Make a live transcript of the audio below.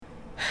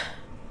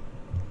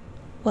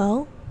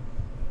Well,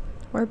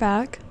 we're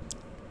back.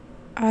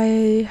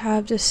 I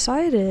have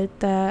decided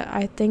that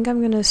I think I'm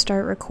going to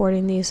start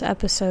recording these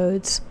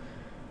episodes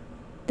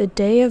the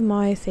day of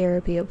my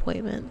therapy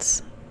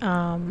appointments.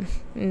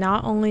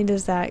 Not only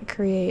does that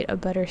create a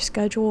better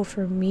schedule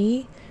for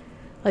me,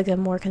 like a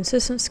more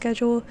consistent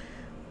schedule,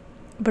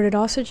 but it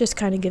also just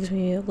kind of gives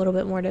me a little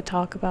bit more to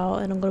talk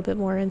about and a little bit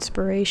more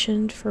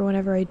inspiration for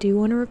whenever I do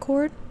want to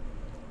record.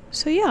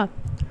 So yeah.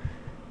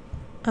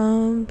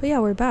 But yeah,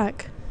 we're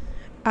back.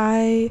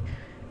 I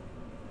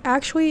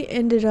actually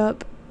ended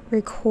up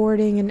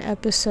recording an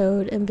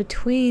episode in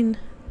between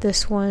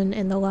this one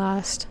and the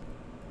last.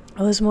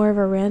 It was more of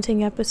a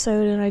ranting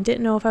episode, and I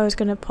didn't know if I was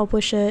going to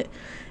publish it,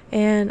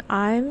 and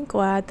I'm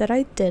glad that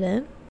I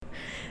didn't.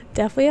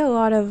 Definitely a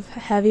lot of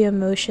heavy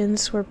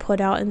emotions were put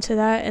out into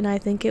that, and I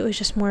think it was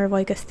just more of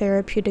like a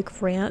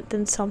therapeutic rant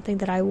than something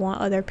that I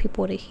want other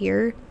people to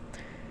hear.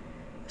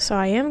 So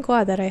I am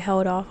glad that I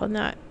held off on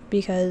that,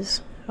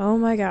 because oh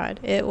my god,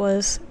 it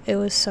was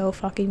so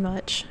fucking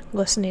much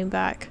listening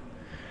back.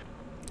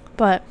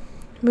 But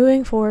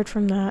moving forward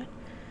from that,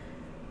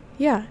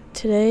 yeah,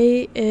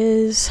 today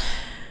is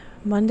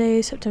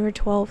Monday, September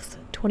 12th,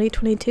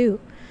 2022.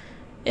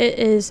 It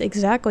is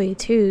exactly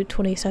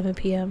 2:27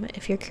 p.m.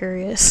 if you're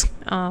curious.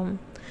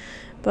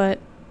 But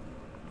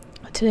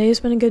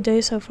today's been a good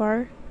day so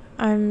far.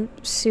 I'm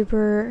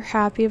super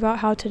happy about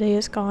how today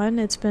has gone.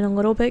 It's been a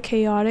little bit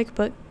chaotic,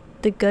 but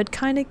the good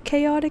kind of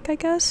chaotic, I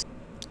guess.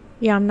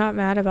 Yeah, I'm not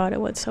mad about it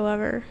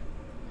whatsoever.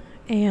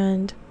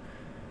 And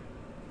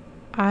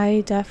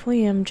I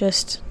definitely am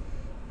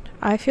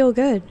I feel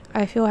good.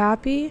 I feel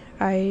happy.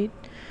 I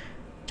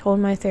told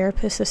my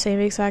therapist the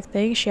same exact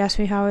thing. She asked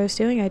me how I was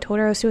doing. I told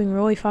her I was doing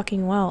really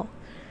fucking well.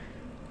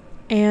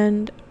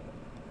 And,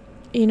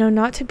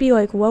 not to be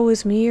like, woe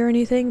is me or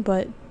anything,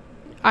 but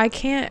I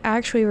can't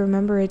actually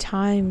remember a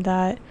time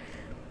that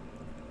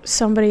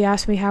somebody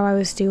asked me how I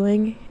was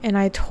doing and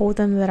I told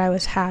them that I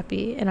was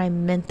happy and I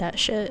meant that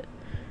shit.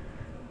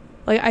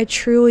 Like, I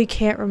truly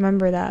can't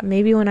remember that.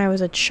 Maybe when I was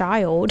a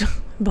child,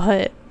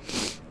 but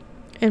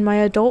in my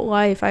adult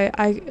life,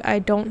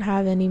 I don't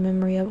have any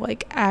memory of,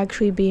 like,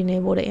 actually being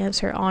able to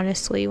answer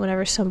honestly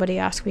whenever somebody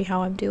asks me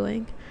how I'm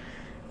doing.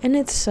 And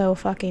it's so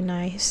fucking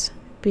nice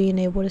being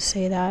able to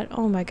say that.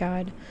 Oh my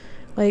god.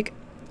 Like,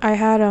 I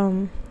had,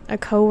 a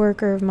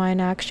coworker of mine,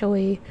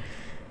 actually.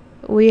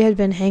 We had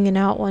been hanging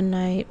out one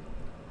night,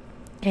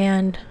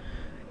 and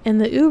in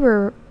the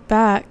Uber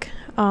back,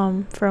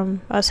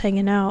 from us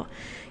hanging out,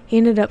 he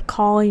ended up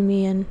calling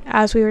me, and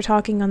as we were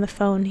talking on the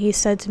phone, he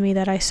said to me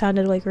that I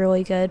sounded like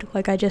really good.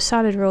 Like, I just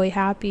sounded really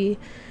happy.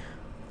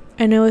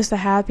 And it was the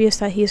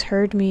happiest that he's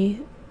heard me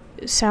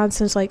sound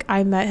since, like,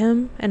 I met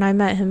him, and I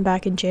met him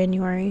back in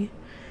January.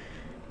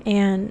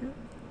 And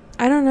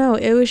I don't know,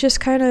 it was just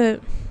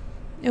it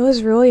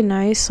was really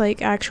nice,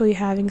 like, actually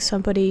having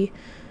somebody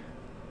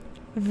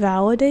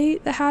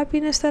validate the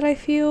happiness that I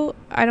feel.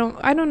 I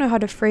don't know how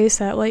to phrase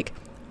that. Like,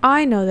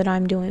 I know that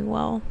I'm doing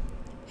well.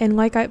 And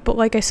like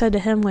I said to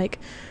him, like,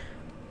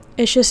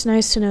 it's just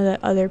nice to know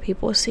that other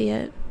people see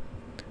it.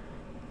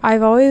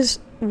 I've always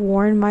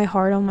worn my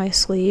heart on my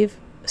sleeve,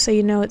 so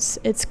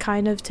it's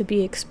kind of to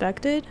be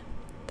expected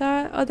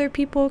that other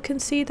people can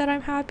see that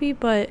I'm happy,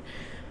 but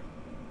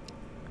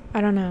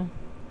I don't know.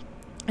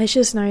 It's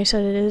just nice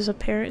that it is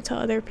apparent to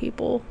other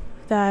people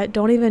that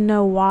don't even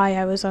know why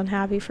I was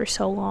unhappy for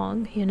so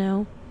long,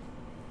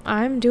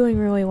 I'm doing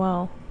really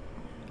well.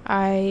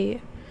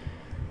 I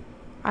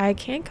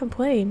can't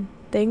complain.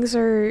 Things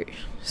are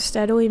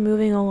steadily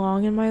moving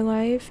along in my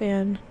life,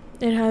 and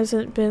it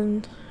hasn't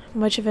been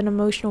much of an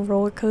emotional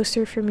roller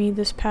coaster for me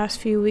this past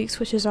few weeks,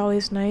 which is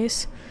always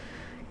nice.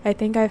 I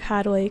think I've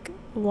had, like,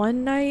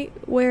 one night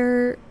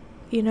where,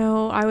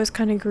 I was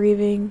kind of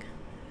grieving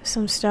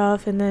some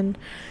stuff, and then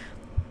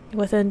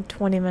within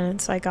 20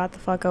 minutes I got the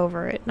fuck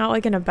over it. Not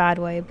like in a bad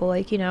way, but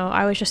like,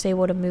 I was just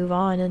able to move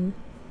on, and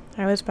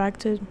I was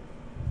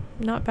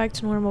not back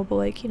to normal, but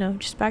like,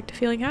 just back to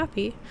feeling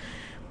happy.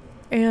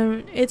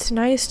 And it's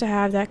nice to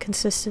have that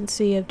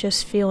consistency of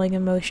just feeling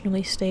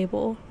emotionally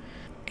stable.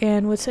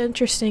 And what's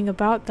interesting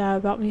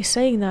about me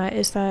saying that,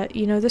 is that,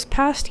 this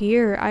past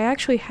year, I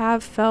actually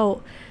have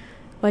felt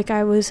like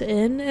I was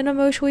in an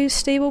emotionally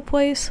stable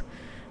place.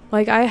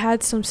 Like, I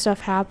had some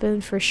stuff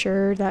happen for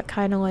sure that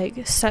kind of,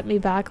 like, set me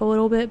back a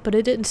little bit, but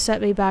it didn't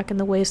set me back in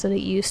the ways that it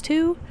used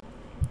to.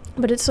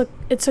 But it's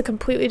a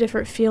completely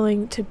different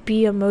feeling to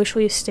be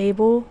emotionally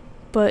stable,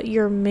 but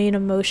your main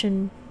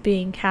emotion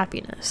being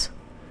happiness.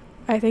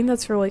 I think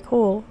that's really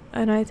cool,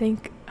 and I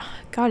think,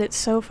 God, it's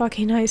so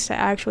fucking nice to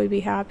actually be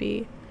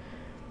happy.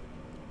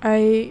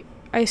 I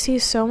see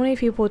so many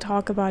people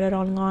talk about it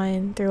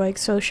online through, like,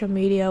 social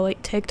media,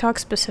 like TikTok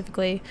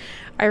specifically.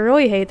 I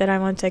really hate that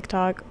I'm on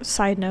TikTok.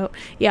 Side note,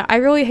 yeah, I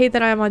really hate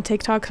that I'm on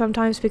TikTok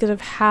sometimes because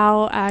of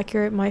how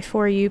accurate my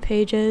For You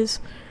page is.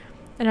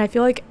 And I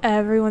feel like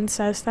everyone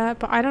says that,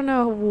 but I don't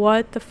know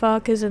what the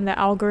fuck is in the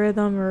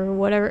algorithm or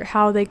whatever,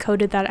 how they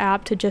coded that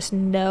app to just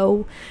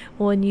know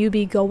when you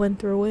be going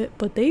through it,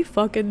 but they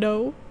fucking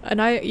know.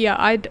 And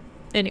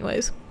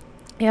anyways,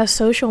 yeah,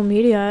 social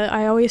media,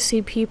 I always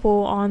see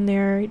people on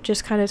there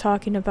just kind of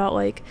talking about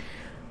like,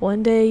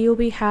 one day you'll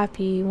be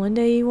happy, one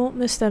day you won't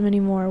miss them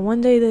anymore,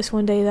 one day this,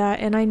 one day that,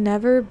 and I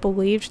never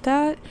believed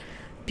that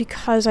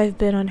because I've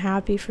been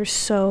unhappy for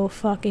so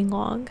fucking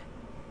long.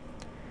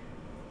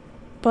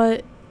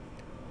 But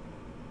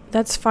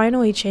that's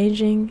finally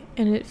changing,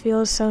 and it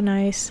feels so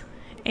nice,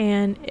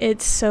 and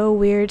it's so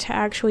weird to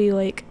actually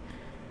like,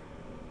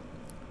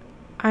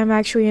 I'm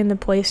actually in the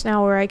place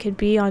now where I could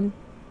be on,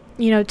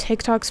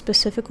 TikTok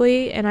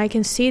specifically, and I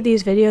can see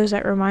these videos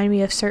that remind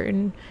me of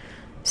certain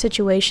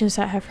situations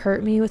that have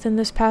hurt me within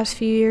this past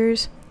few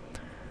years,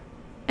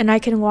 and I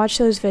can watch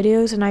those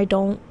videos and I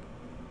don't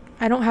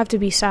have to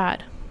be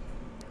sad.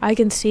 I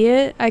can see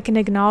it, I can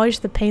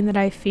acknowledge the pain that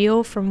I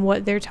feel from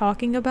what they're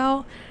talking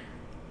about,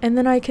 and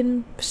then I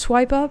can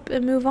swipe up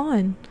and move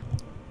on.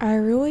 I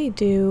really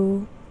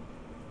do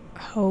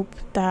hope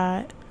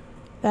that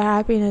the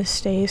happiness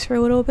stays for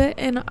a little bit,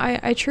 and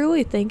I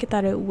truly think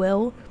that it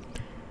will.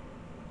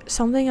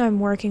 Something I'm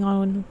working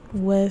on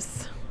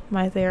with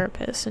my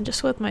therapist and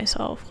just with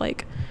myself,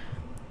 like,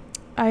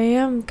 I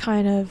am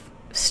kind of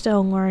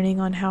still learning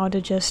on how to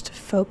just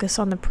focus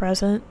on the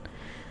present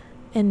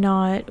and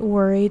not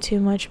worry too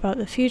much about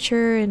the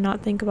future and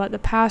not think about the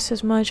past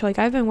as much. Like,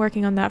 I've been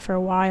working on that for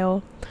a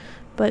while,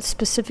 but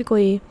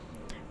specifically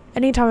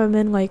anytime I'm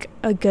in like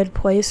a good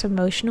place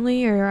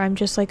emotionally, or I'm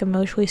just like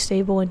emotionally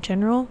stable in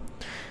general,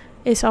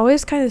 it's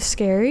always kind of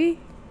scary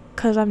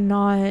because I'm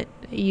not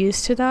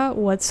used to that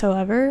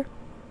whatsoever.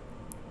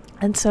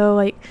 And so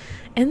like,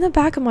 in the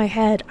back of my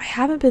head, I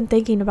haven't been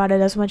thinking about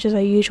it as much as I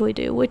usually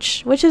do,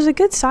 which is a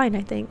good sign,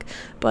 I think.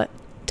 But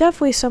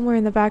definitely somewhere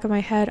in the back of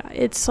my head,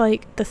 it's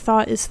like the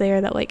thought is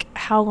there that like,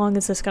 how long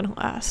is this gonna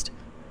last?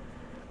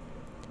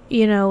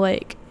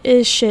 Like,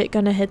 is shit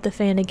gonna hit the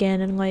fan again,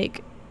 and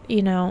like,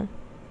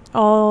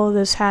 all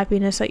this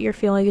happiness that you're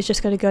feeling is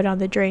just gonna go down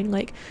the drain?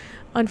 Like,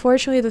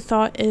 unfortunately, the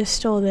thought is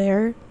still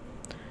there.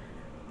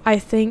 I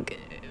think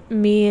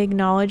me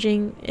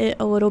acknowledging it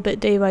a little bit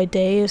day by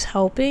day is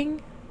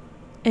helping,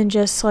 and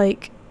just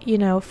like,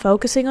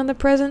 focusing on the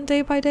present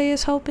day by day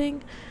is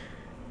helping,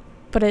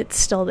 but it's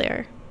still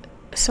there.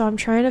 So I'm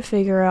trying to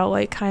figure out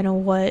like kind of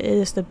what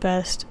is the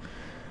best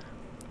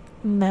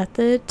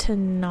method to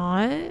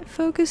not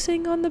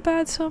focusing on the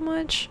bad so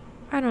much.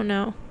 I don't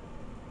know.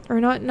 Or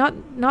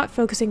not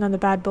focusing on the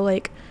bad, but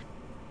like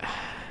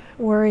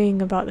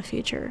worrying about the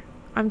future.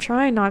 I'm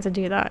trying not to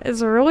do that.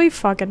 It's really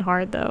fucking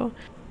hard though.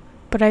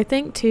 But I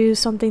think too,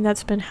 something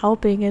that's been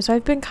helping is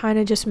I've been kind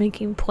of just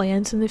making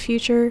plans in the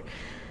future.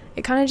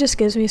 It kind of just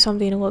gives me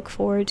something to look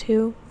forward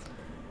to.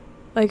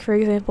 Like, for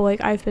example,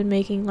 like I've been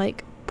making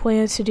like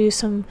plans to do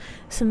some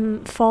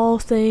fall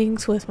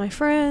things with my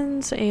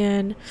friends,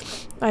 and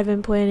I've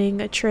been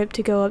planning a trip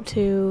to go up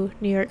to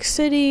New York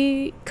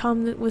City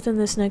come within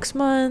this next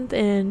month,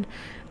 and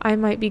I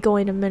might be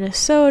going to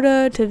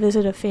Minnesota to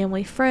visit a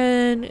family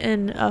friend,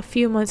 and a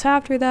few months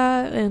after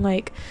that, and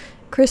like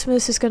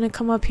Christmas is going to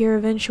come up here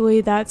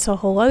eventually. That's a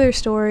whole other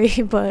story.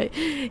 But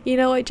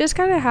like just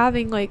kind of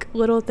having like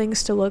little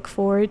things to look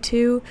forward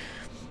to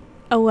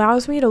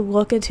allows me to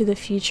look into the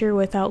future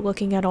without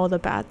looking at all the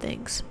bad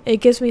things. It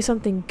gives me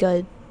something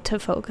good to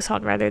focus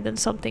on rather than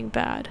something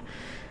bad,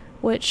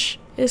 which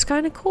is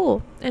kind of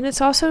cool. And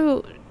it's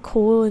also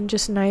cool and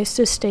just nice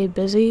to stay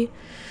busy.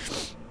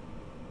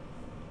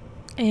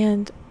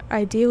 And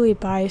ideally,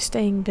 by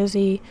staying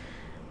busy,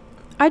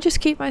 I just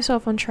keep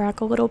myself on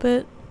track a little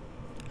bit.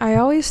 I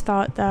always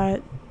thought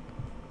that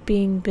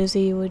being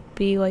busy would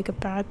be like a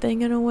bad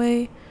thing in a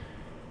way,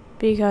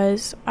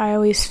 because I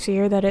always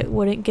fear that it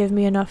wouldn't give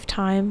me enough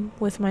time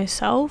with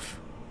myself,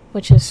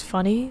 which is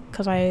funny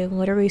because I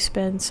literally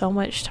spend so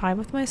much time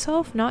with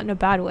myself, not in a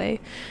bad way,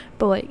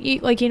 but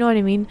like you know what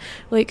I mean?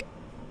 Like,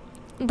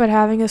 but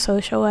having a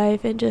social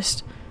life and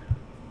just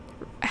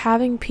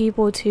having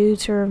people too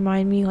to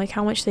remind me like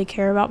how much they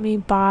care about me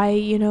by,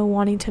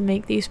 wanting to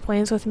make these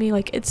plans with me,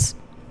 like it's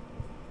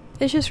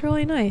just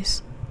really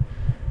nice.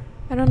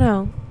 I don't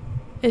know.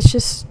 It's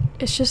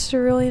just a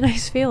really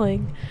nice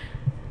feeling.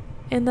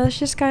 And that's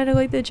just kind of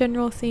like the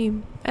general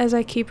theme, as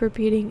I keep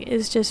repeating,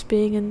 is just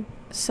being in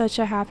such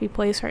a happy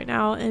place right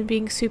now and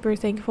being super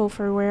thankful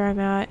for where I'm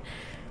at,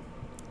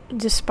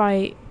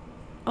 despite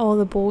all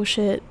the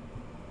bullshit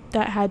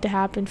that had to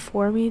happen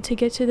for me to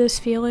get to this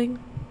feeling.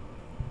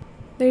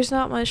 There's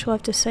not much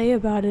left to say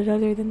about it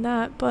other than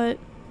that, but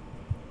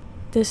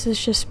this has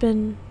just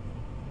been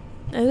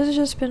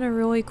a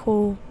really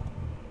cool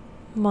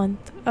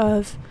month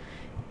of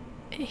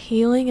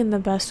healing in the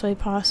best way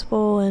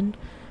possible. And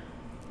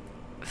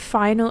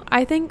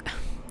I think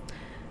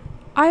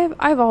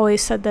I've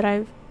always said that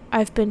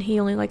I've been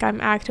healing, like I'm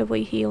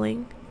actively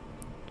healing,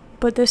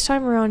 but this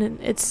time around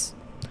it's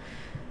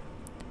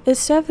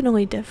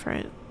definitely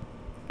different.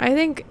 I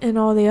think in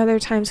all the other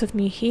times of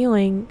me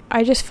healing,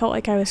 I just felt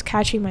like I was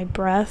catching my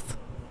breath,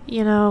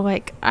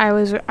 like I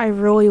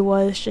really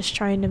was just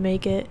trying to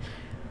make it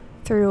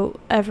through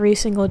every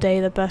single day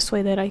the best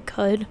way that I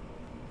could.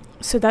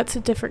 So that's a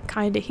different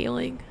kind of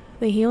healing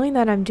The healing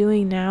that I'm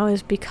doing now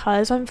is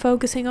because I'm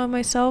focusing on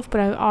myself,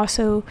 but I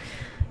also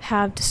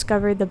have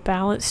discovered the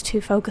balance to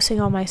focusing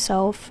on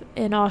myself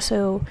and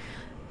also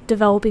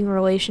developing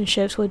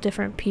relationships with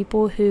different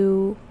people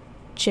who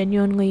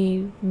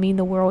genuinely mean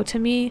the world to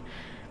me.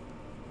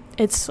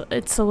 It's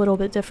a little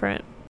bit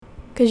different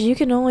because you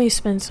can only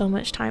spend so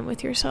much time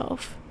with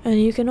yourself and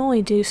you can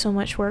only do so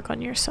much work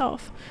on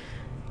yourself.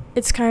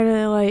 It's kind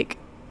of like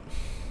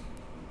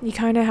you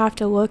kind of have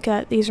to look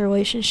at these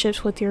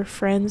relationships with your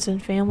friends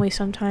and family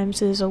sometimes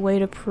as a way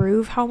to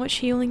prove how much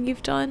healing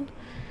you've done,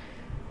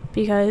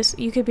 because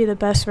you could be the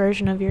best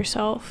version of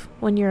yourself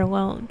when you're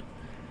alone,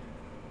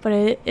 but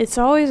it's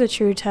always a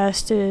true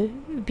test to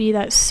be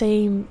that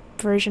same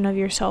version of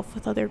yourself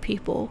with other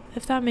people,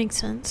 if that makes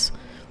sense.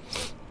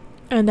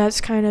 And that's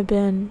kind of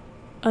been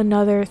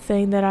another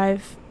thing that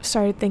I've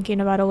started thinking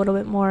about a little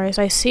bit more, is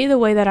I see the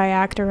way that I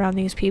act around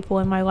these people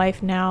in my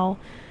life now,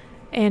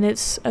 and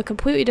it's a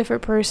completely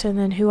different person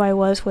than who I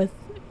was with,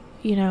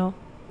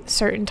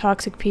 certain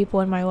toxic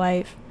people in my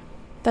life.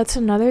 That's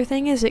another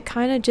thing, is it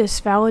kind of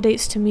just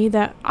validates to me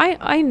that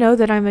I know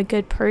that I'm a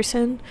good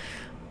person,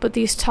 but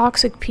these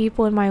toxic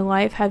people in my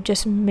life have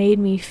just made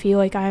me feel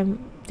like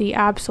I'm the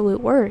absolute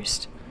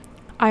worst.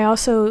 I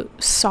also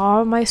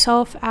saw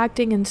myself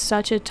acting in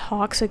such a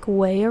toxic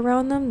way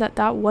around them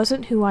that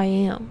wasn't who I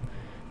am.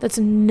 That's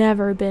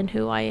never been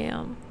who I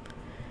am.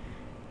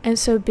 And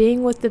so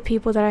being with the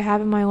people that I have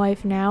in my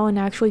life now and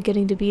actually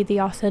getting to be the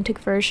authentic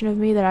version of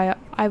me that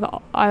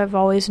I've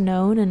always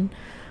known and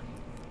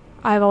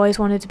I've always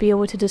wanted to be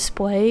able to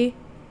display,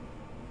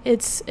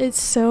 it's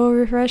so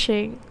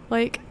refreshing.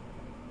 Like,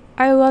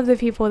 I love the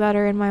people that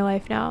are in my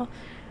life now.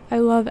 I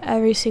love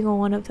every single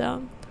one of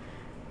them.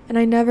 And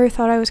I never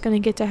thought I was going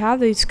to get to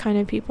have these kind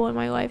of people in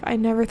my life. I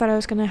never thought I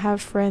was going to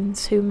have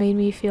friends who made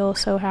me feel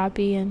so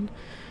happy, and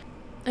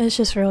it's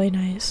just really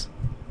nice.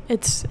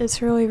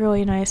 It's really,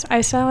 really nice.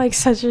 I sound like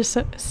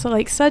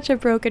such a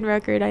broken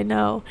record, I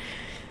know.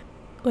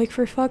 Like,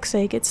 for fuck's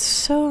sake, it's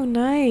so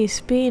nice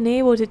being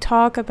able to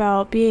talk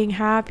about being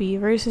happy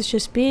versus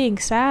just being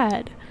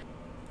sad.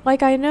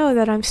 Like, I know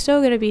that I'm still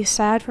going to be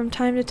sad from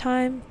time to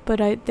time,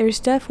 but there's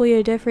definitely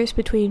a difference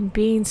between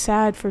being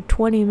sad for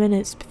 20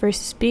 minutes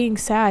versus being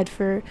sad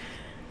for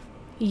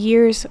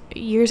years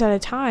at a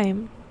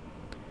time.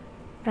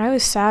 And I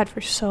was sad for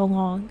so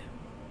long,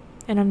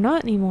 and I'm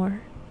not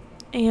anymore.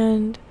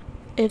 And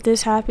if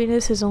this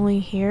happiness is only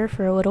here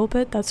for a little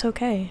bit, that's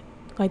okay.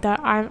 Like, that,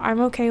 I'm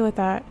okay with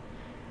that.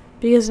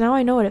 Because now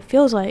I know what it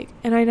feels like,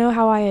 and I know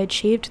how I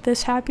achieved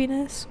this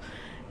happiness.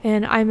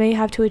 And I may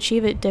have to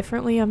achieve it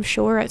differently, I'm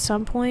sure, at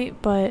some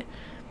point, but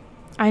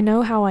I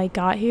know how I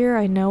got here.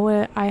 I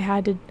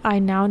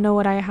now know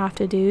what I have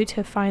to do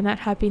to find that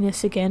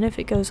happiness again if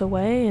it goes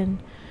away, and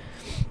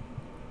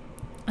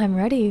I'm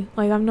ready.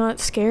 Like, I'm not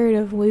scared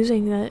of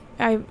losing that.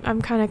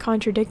 I'm kind of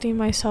contradicting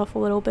myself a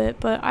little bit,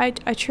 but I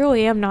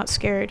truly am not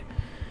scared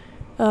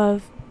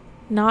of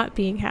not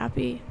being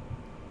happy.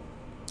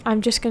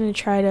 I'm just going to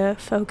try to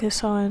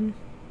focus on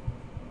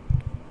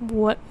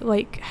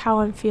how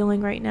I'm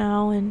feeling right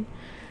now, and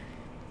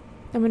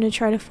I'm going to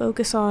try to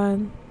focus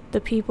on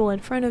the people in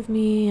front of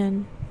me,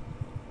 and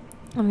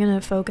I'm going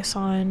to focus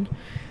on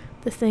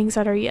the things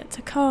that are yet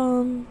to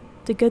come,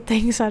 the good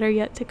things that are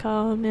yet to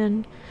come,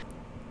 and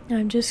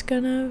I'm just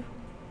going to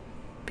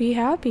be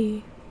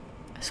happy.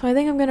 So I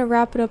think I'm going to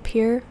wrap it up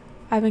here.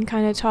 I've been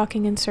kind of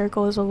talking in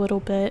circles a little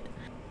bit,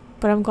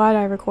 but I'm glad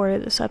I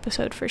recorded this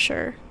episode for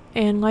sure.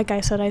 And like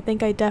I said, I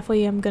think I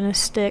definitely am going to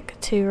stick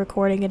to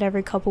recording it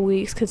every couple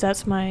weeks because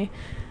that's my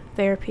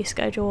therapy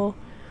schedule.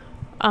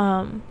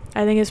 I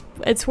think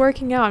it's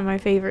working out in my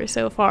favor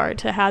so far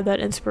to have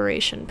that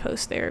inspiration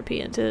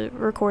post-therapy into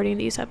recording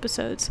these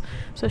episodes.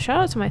 So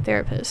shout out to my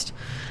therapist.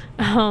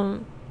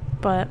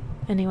 But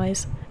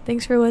anyways,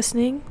 thanks for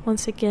listening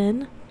once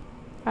again.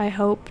 I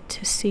hope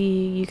to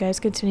see you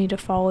guys continue to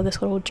follow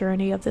this little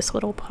journey of this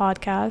little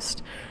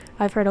podcast.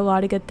 I've heard a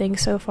lot of good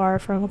things so far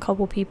from a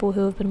couple people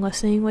who have been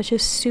listening, which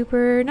is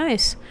super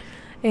nice.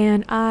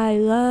 And I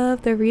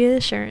love the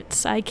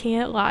reassurance. I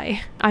can't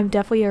lie. I'm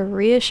definitely a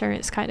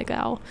reassurance kind of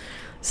gal.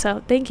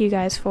 So thank you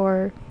guys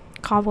for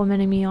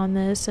complimenting me on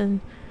this and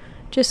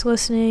just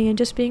listening and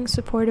just being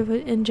supportive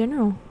in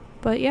general.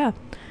 But yeah,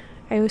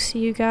 I will see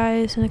you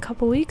guys in a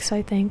couple weeks,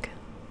 I think.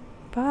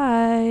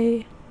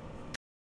 Bye.